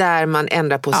 Det är där man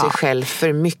ändrar på sig själv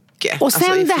för mycket. Och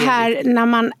sen det här när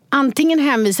man antingen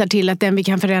hänvisar till att den vi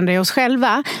kan förändra i oss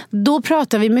själva, då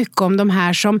pratar vi mycket om de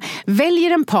här som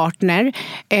väljer en partner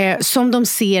som de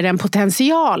ser en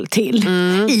potential till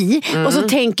i. Och så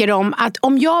tänker de att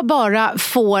om jag bara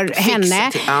får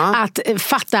henne att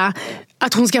fatta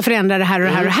att hon ska förändra det här och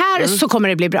det här och det här, så kommer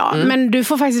det bli bra. Men du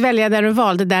får faktiskt välja där du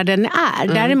valde, där den är.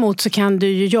 Däremot så kan du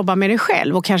ju jobba med dig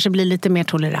själv och kanske bli lite mer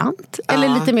tolerant eller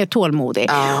lite mer tålmodig.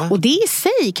 Och det i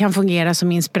sig kan fungera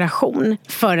som inspiration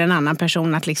för en annan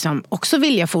person att liksom också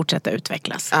vilja fortsätta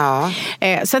utvecklas.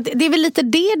 Så att det är väl lite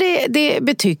det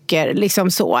betycker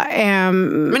liksom så.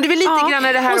 Men det är väl lite grann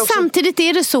det här och också. Samtidigt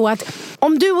är det så att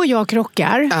om du och jag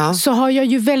krockar så har jag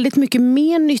ju väldigt mycket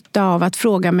mer nytta av att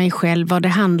fråga mig själv vad det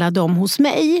handlade om hos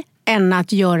mig än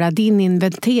att göra din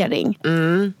inventering.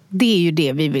 Det är ju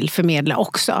det vi vill förmedla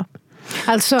också.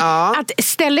 Alltså att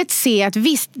istället se att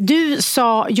visst, du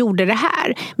gjorde det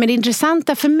här, men det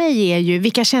intressanta för mig är ju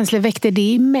vilka känslor väckte det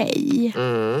i mig.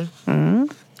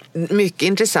 Mycket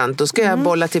intressant. Då ska jag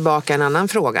bolla tillbaka en annan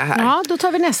fråga här. Ja, då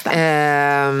tar vi nästa.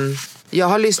 Jag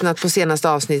har lyssnat på senaste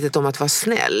avsnittet om att vara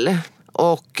snäll.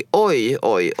 Och oj.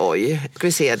 Ska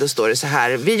vi se, då står det så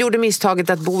här. Vi gjorde misstaget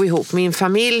att bo ihop. Min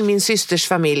familj, min systers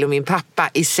familj och min pappa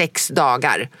i 6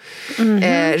 dagar.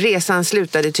 Resan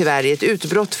slutade tyvärr i ett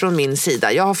utbrott från min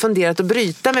sida. Jag har funderat att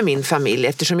bryta med min familj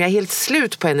eftersom jag är helt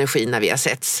slut på energi när vi har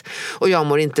setts. Och jag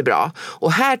mår inte bra.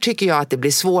 Och här tycker jag att det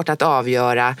blir svårt att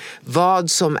avgöra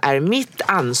vad som är mitt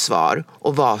ansvar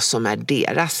och vad som är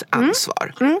deras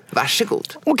ansvar.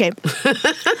 Varsågod. Okej.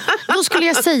 Då skulle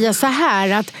jag säga så här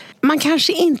att man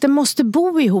kanske inte måste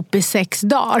bo ihop i 6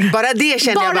 dagar. Bara det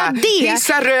känner jag bara.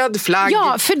 Hissa röd flagg.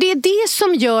 Ja, för det är det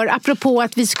som gör, apropå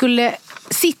att vi skulle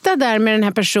sitta där med den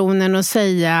här personen och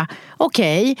säga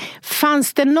okej,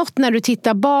 fanns det något när du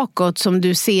tittar bakåt som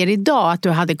du ser idag att du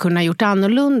hade kunnat gjort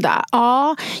annorlunda?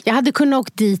 Ja, jag hade kunnat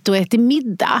åkt dit och ätit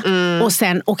middag och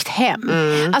sen åkt hem.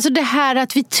 Alltså det här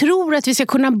att vi tror att vi ska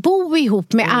kunna bo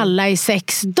ihop med alla i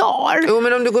 6 dagar. Jo,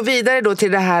 men om du går vidare då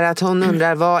till det här att hon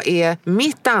undrar vad är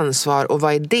mitt ansvar och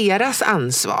vad är deras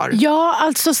ansvar? Ja,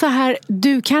 alltså så här,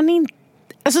 du kan inte,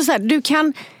 alltså så här, du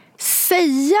kan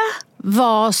säga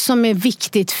vad som är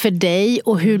viktigt för dig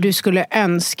och hur du skulle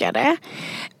önska det.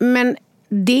 Men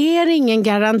det är ingen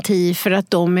garanti för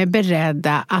att de är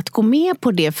beredda att gå med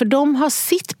på det. För de har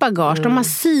sitt bagage, de har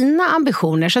sina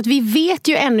ambitioner. Så att vi vet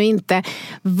ju ännu inte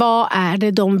vad är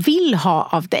det de vill ha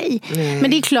av dig.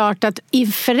 Men det är klart att i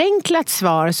förenklat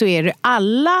svar så är det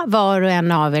alla, var och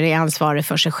en av er är ansvarig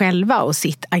för sig själva och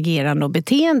sitt agerande och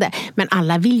beteende. Men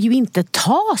alla vill ju inte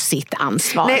ta sitt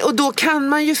ansvar. Nej, och då kan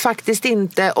man ju faktiskt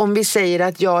inte, om vi säger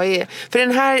att jag är... För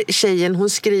den här tjejen,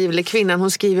 kvinnan,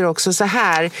 hon skriver också så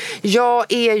här: jag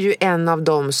är ju en av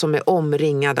dem som är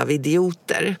omringad av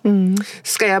idioter.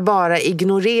 Ska jag bara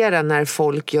ignorera när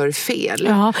folk gör fel?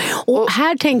 Ja, och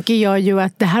här tänker jag ju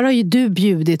att det här har ju du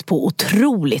bjudit på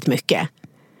otroligt mycket.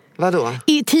 Vadå?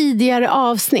 I tidigare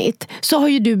avsnitt så har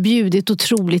ju du bjudit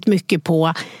otroligt mycket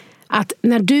på att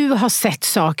när du har sett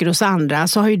saker hos andra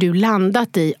så har ju du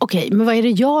landat i okej, men vad är det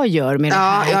jag gör med det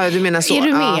här? Ja, du menar så. Är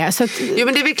du med? Ja. Så att... Jo,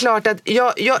 men det är väl klart att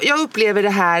jag upplever det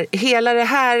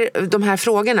här, de här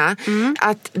frågorna,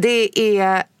 att det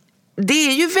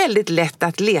är ju väldigt lätt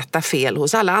att leta fel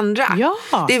hos alla andra.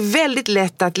 Ja. Det är väldigt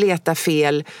lätt att leta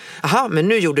fel. Jaha, men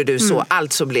nu gjorde du så,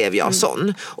 alltså blev jag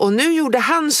sån. Och nu gjorde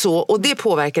han så, och det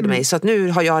påverkade mig, så att nu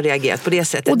har jag reagerat på det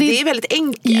sättet. Och det är väldigt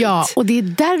enkelt. Ja, och det är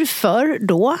därför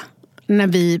då, när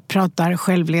vi pratar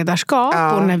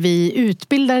självledarskap och när vi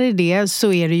utbildar i det,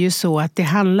 så är det ju så att det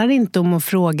handlar inte om att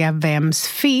fråga vems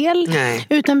fel. Nej.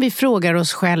 Utan vi frågar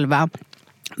oss själva,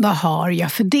 vad har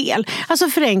jag för del? Alltså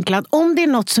förenklat, om det är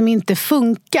något som inte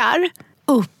funkar,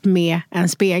 upp med en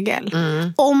spegel.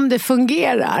 Om det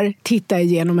fungerar, titta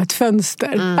igenom ett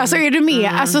fönster. Alltså är du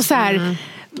med? Alltså så här,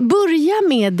 börja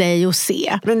med dig och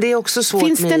se. Men det är också svårt,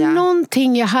 finns det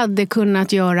någonting jag hade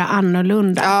kunnat göra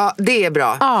annorlunda? Ja, det är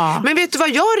bra. Ja. Men vet du vad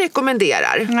jag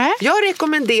rekommenderar? Nej. Jag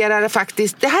rekommenderar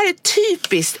faktiskt, det här är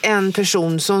typiskt en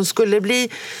person som skulle bli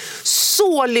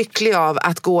så lycklig av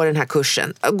att gå den här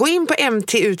kursen. Gå in på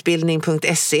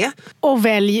mtutbildning.se och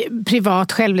välj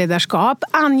privat självledarskap.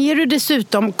 Anger du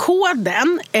dessutom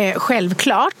koden,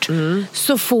 självklart,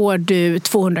 så får du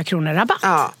 200 kronor rabatt.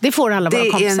 Ja. Det får alla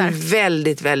våra kompisar. Det är en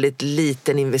väldigt, väldigt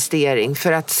liten investering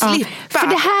för att slippa. För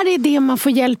det här är det man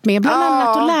får hjälp med. Bland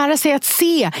annat att lära sig att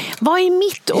se vad är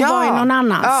mitt och vad är någon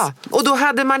annans. Ja. Och då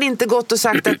hade man inte gått och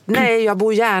sagt att nej, jag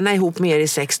bor gärna ihop med er i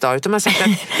 6 dagar. Utan man sagt att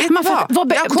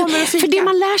jag kommer att fika. För det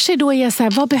man lär sig då är så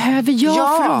här, vad behöver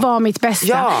jag för att vara mitt bästa?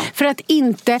 Ja. För att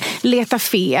inte leta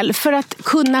fel. För att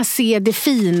kunna se det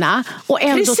fina och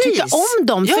ändå tycka om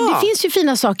dem. För det finns ju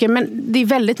fina saker, men det är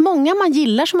väldigt många man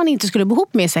gillar som man inte skulle bo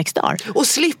ihop med i 6 dagar. Och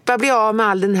slippa bli av med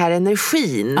all den här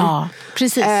energin. Ja,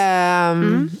 precis.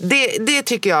 Det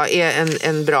tycker jag är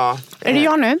en bra... Är det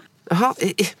jag nu? Jaha,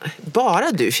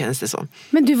 bara du känns det som.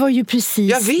 Men du var ju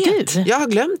precis jag vet, du. Jag har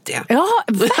glömt det. Ja,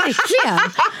 verkligen.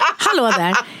 Hallå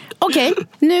där. Okej,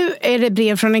 nu är det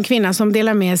brev från en kvinna som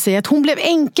delar med sig att hon blev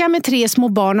änka med 3 små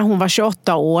barn när hon var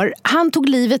 28 år. Han tog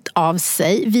livet av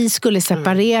sig. Vi skulle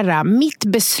separera. Mitt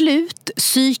beslut,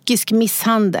 psykisk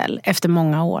misshandel efter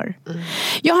många år.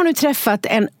 Jag har nu träffat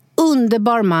en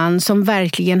underbar man som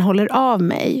verkligen håller av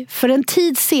mig. För en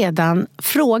tid sedan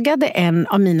frågade en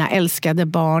av mina älskade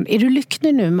barn: är du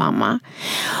lycklig nu, mamma?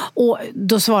 Och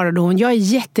då svarade hon: jag är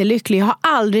jättelycklig. Jag har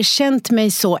aldrig känt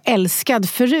mig så älskad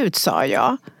förut, sa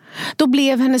jag. Då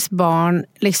blev hennes barn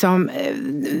liksom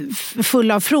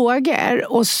full av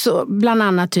frågor. Och så bland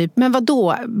annat typ: men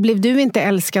vadå? Blev du inte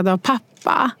älskad av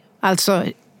pappa? Alltså...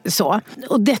 så.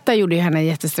 Och detta gjorde ju henne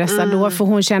jättestressad då, för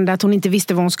hon kände att hon inte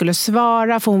visste vad hon skulle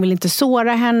svara, för hon ville inte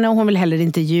såra henne och hon vill heller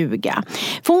inte ljuga.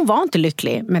 För hon var inte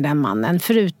lycklig med den mannen,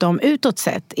 förutom utåt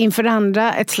sett. Inför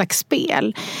andra ett slags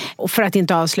spel, och för att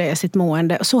inte avslöja sitt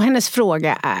mående. Så hennes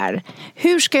fråga är: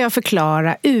 hur ska jag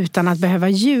förklara utan att behöva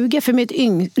ljuga för mitt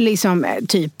liksom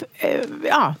typ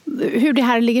hur det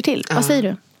här ligger till? Vad säger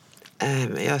du?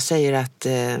 Jag säger att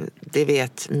det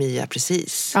vet Mia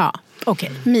precis. Ja,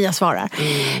 okej. Mia svarar.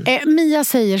 Mia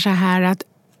säger så här att...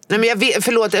 Nej, men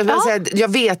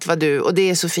jag vet vad du... Och det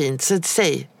är så fint, så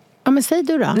säg. Ja, men säg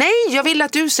du då. Nej, jag vill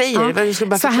att du säger vad du skulle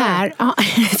bara så här.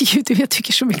 Jag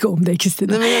tycker så mycket om dig,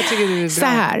 Kristina. Nej, men jag tycker du är bra. Så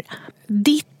här.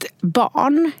 Ditt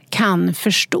barn kan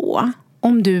förstå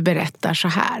om du berättar så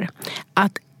här: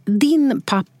 att din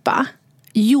pappa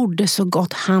gjorde så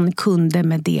gott han kunde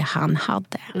med det han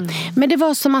hade. Men det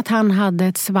var som att han hade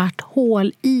ett svart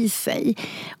hål i sig.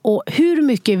 Och hur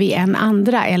mycket vi än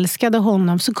andra älskade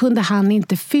honom så kunde han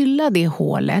inte fylla det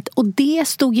hålet. Och det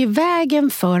stod i vägen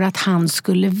för att han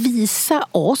skulle visa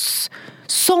oss,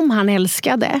 som han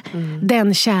älskade,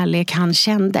 den kärlek han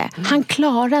kände. Han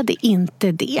klarade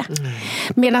inte det.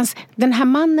 Medan den här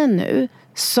mannen nu,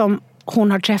 som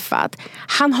hon har träffat,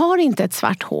 han har inte ett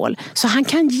svart hål, så han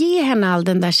kan ge henne all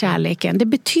den där kärleken. Det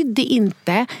betydde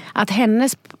inte att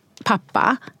hennes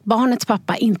barnets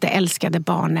pappa, inte älskade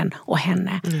barnen och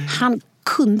henne. Han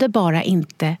kunde bara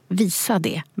inte visa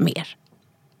det mer.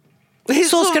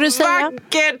 Så ska du säga.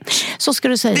 Vackert. Så ska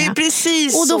du säga. Det är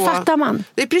precis så. Och då fattar man.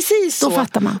 Det är precis så. Då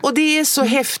fattar man. Och det är så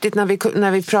häftigt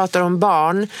när vi pratar om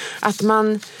barn, att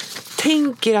man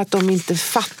tänker att de inte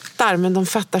fattar, men de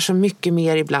fattar så mycket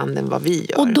mer ibland än vad vi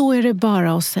gör. Och då är det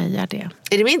bara att säga det.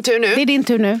 Är det min tur nu? Det är din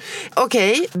tur nu.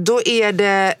 Okej, då är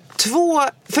det 2.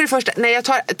 För det första, nej, jag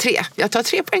tar 3. Jag tar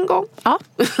 3 på en gång. Ja.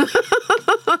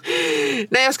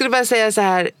 Nej, jag skulle bara säga så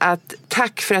här, att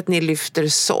tack för att ni lyfter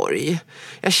sorg.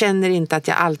 Jag känner inte att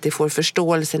jag alltid får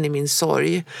förståelsen i min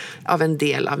sorg av en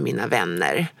del av mina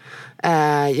vänner.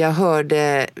 Jag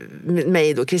hörde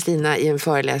mig då, Kristina, i en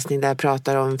föreläsning där jag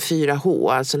pratar om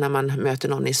 4H, alltså när man möter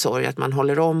någon i sorg, att man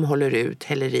håller om, håller ut,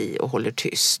 häller i och håller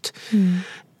tyst.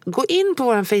 Gå in på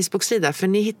vår Facebook-sida,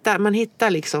 för man hittar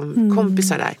liksom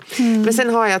kompisar där. Men sen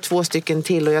har jag 2 stycken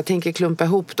till och jag tänker klumpa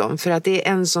ihop dem. För att det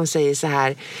är en som säger så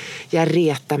här: jag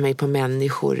retar mig på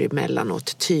människor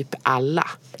emellanåt, typ alla.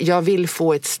 Jag vill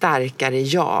få ett starkare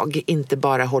jag, inte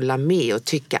bara hålla med och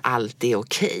tycka allt är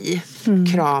okej.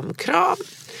 Kram, kram.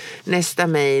 Nästa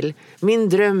mejl. Min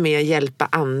dröm är att hjälpa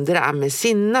andra med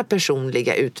sina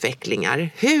personliga utvecklingar.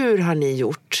 Hur har ni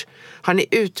gjort? Har ni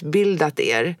utbildat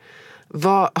er?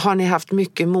 Har ni haft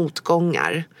mycket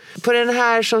motgångar? På den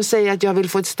här som säger att jag vill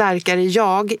få ett starkare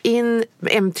jag, in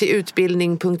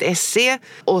mtutbildning.se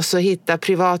och så hitta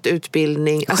privat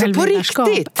utbildning. Alltså på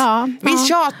riktigt. Ja. Vi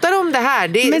tjatar om det här.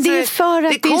 Men det är för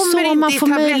att det är så man får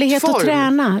möjlighet att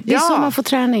träna. Det är så man får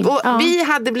träning. Och vi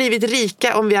hade blivit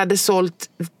rika om vi hade sålt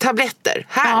tabletter.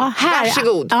 Här,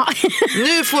 varsågod. Ja.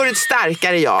 Nu får du ett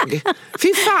starkare jag.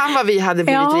 Fy fan vad vi hade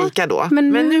blivit rika då. Men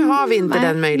nu har vi inte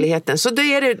den möjligheten. Så då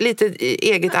är det lite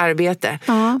eget arbete.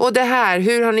 Och det här,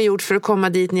 hur har ni gjort för att komma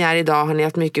dit ni är idag? Har ni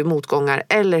haft mycket motgångar,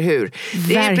 eller hur?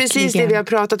 Det är precis det vi har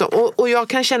pratat om. Och jag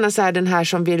kan känna så här, den här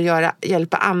som vill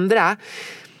hjälpa andra.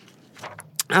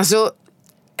 Alltså,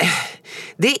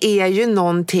 det är ju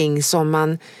någonting som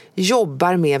man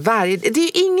jobbar med det är ju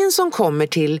ingen som kommer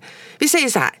till, vi säger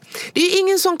så här, det är ju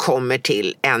ingen som kommer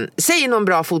till säg någon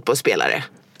bra fotbollsspelare.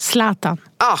 Zlatan.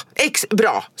 Ja,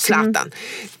 bra, Zlatan.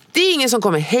 Det är ingen som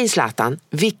kommer, hej Zlatan,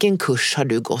 vilken kurs har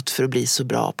du gått för att bli så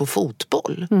bra på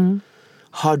fotboll?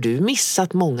 Har du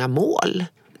missat många mål?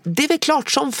 Det är väl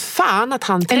klart som fan att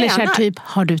han tränar. Eller så här typ,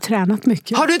 har du tränat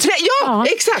mycket? Har du ja,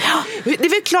 exakt. Det är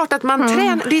väl klart att man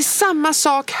tränar. Det är samma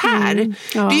sak här.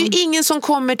 Det är ju ingen som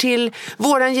kommer till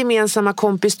våran gemensamma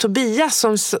kompis Tobias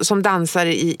som dansar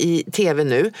i tv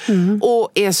nu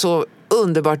och är så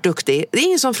underbart duktig. Det är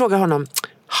ingen som frågar honom,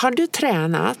 har du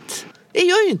tränat? Det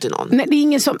gör ju inte någon. Nej, det är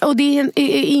ingen som, och det är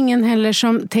ingen heller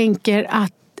som tänker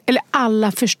att, eller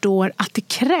alla förstår att det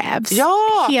krävs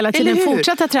hela tiden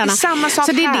fortsätta träna. Det är samma sak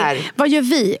så det är här. Det. Vad gör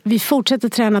vi? Vi fortsätter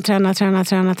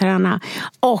träna.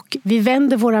 Och vi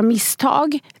vänder våra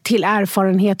misstag till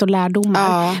erfarenhet och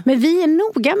lärdomar. Men vi är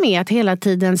noga med att hela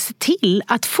tiden se till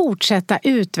att fortsätta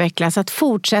utvecklas, att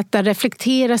fortsätta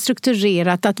reflektera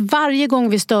strukturerat, att varje gång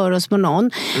vi stör oss på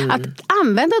någon, att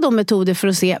använda de metoder för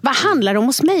att se vad handlar det om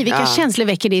hos mig, vilka känslor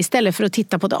väcker det, istället för att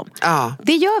titta på dem.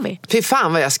 Det gör vi. Fy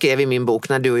fan vad jag skrev i min bok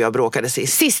när du och jag bråkade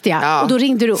sist. Och då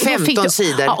ringde du. 15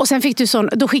 sidor. Och sen fick du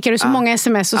då skickade du så många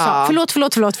sms och sa förlåt.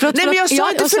 Nej, men jag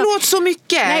sa inte förlåt så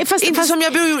mycket. Nej, inte som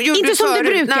jag gjorde inte som du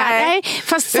brukar. Nej,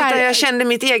 fast utan jag kände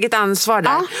mitt eget ansvar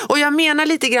där. Och jag menar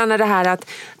lite grann det här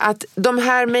att de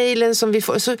här mejlen som vi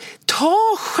får, så ta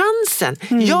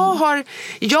chansen.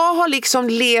 Jag har liksom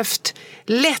levt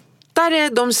lättare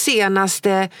de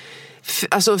senaste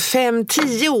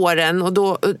 5-10 åren, och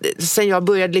då sen jag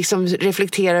började liksom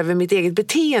reflektera över mitt eget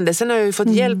beteende. Sen har jag ju fått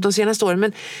hjälp de senaste åren,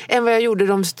 men än vad jag gjorde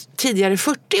de tidigare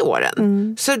 40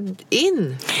 åren. Så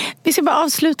in. Vi ska bara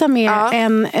avsluta med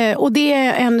en, och det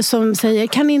är en som säger,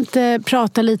 kan inte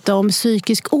prata lite om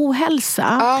psykisk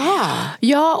ohälsa?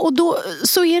 Ja, och då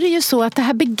så är det ju så att det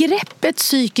här begreppet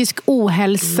psykisk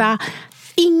ohälsa,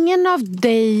 ingen av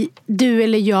du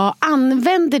eller jag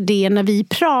använder det när vi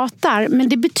pratar, men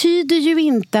det betyder ju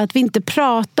inte att vi inte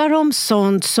pratar om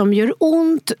sånt som gör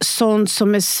ont, sånt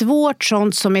som är svårt,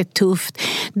 sånt som är tufft.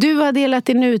 Du har delat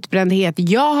din utbrändhet,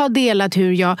 jag har delat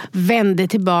hur jag vände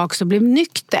tillbaks och blev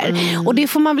nykter. Och det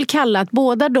får man väl kalla att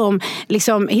båda de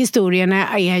liksom,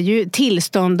 historierna är ju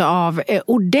tillstånd av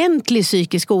ordentlig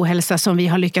psykisk ohälsa som vi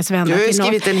har lyckats vända till. Du har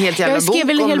skrivit en helt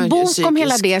jävla bok om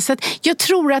hela det. Så att jag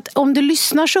tror att om du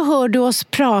lyssnar så hör du oss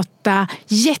prata prata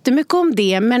jättemycket om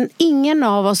det, men ingen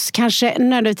av oss kanske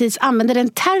nödvändigtvis använder den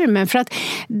termen, för att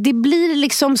det blir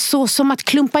liksom så som att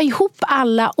klumpa ihop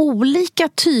alla olika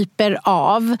typer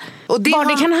av vad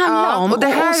det kan handla om. Och det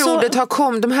här ordet har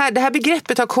kommit, det här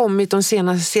begreppet har kommit de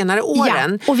senare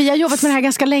åren. Ja, och vi har jobbat med det här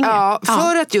ganska länge. Ja,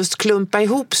 för att just klumpa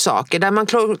ihop saker. Där man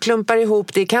klumpar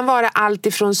ihop, det kan vara allt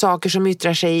ifrån saker som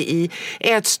yttrar sig i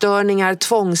ätstörningar,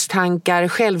 tvångstankar,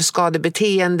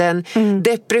 självskadebeteenden,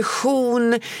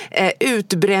 depression,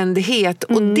 utbrändhet.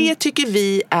 Och det tycker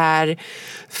vi är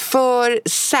för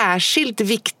särskilt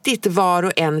viktigt var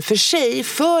och en för sig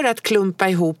för att klumpa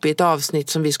ihop i ett avsnitt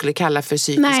som vi skulle kalla för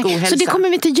psykisk ohälsa. Så det kommer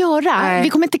vi inte göra. Nej. Vi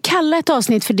kommer inte kalla ett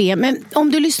avsnitt för det. Men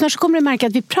om du lyssnar så kommer du märka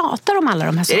att vi pratar om alla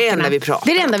de här sakerna. Det är det enda vi pratar.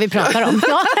 Det är det enda vi pratar om.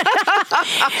 Ja.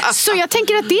 Så jag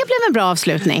tänker att det blev en bra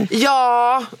avslutning.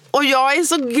 Ja, och jag är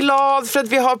så glad för att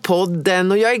vi har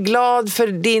podden, och jag är glad för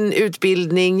din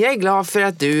utbildning. Jag är glad för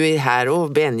att du är här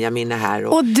och Benjamin är här.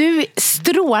 Och du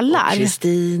strålar. Och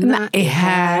Kristina är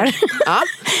här. Ja.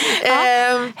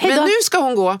 Men nu ska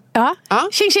hon gå. Ja.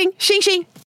 Tjing, tjing. Tjing, tjing.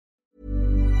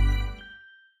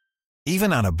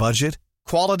 Even on a budget,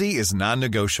 quality is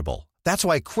non-negotiable. That's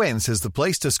why Quince is the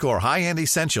place to score high-end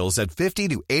essentials at 50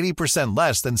 to 80%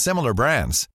 less than similar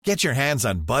brands. Get your hands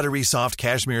on buttery soft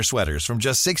cashmere sweaters from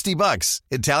just $60,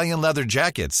 Italian leather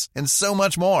jackets, and so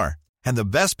much more. And the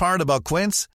best part about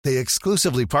Quince, they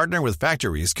exclusively partner with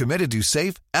factories committed to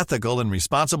safe, ethical, and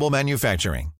responsible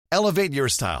manufacturing. Elevate your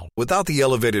style without the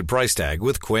elevated price tag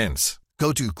with Quince.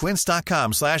 Go to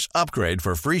quince.com/upgrade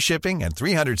for free shipping and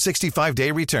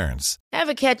 365-day returns.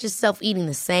 Ever catch yourself eating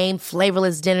the same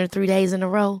flavorless dinner 3 days in a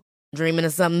row? Dreaming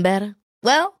of something better?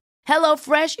 Well,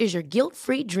 HelloFresh is your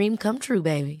guilt-free dream come true,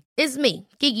 baby. It's me,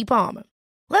 Keke Palmer.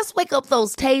 Let's wake up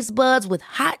those taste buds with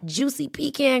hot, juicy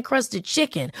pecan-crusted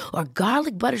chicken or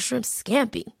garlic butter shrimp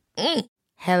scampi.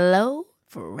 Hello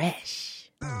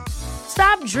Fresh.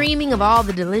 Stop dreaming of all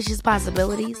the delicious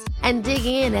possibilities and dig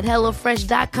in at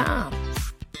HelloFresh.com.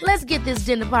 Let's get this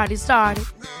dinner party started.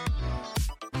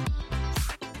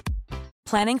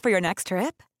 Planning for your next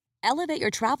trip? Elevate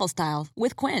your travel style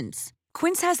with Quince.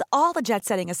 Quince has all the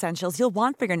jet-setting essentials you'll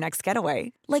want for your next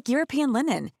getaway, like European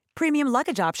linen, premium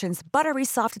luggage options, buttery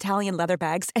soft Italian leather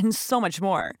bags, and so much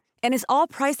more. And is all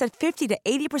priced at 50 to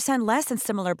 80% less than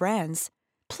similar brands.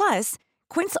 Plus,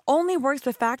 Quince only works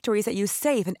with factories that use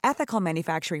safe and ethical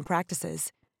manufacturing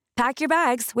practices. Pack your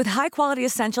bags with high-quality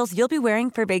essentials you'll be wearing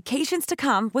for vacations to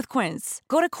come with Quince.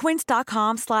 Go to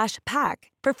quince.com/pack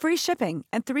for free shipping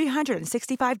and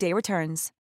 365-day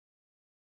returns.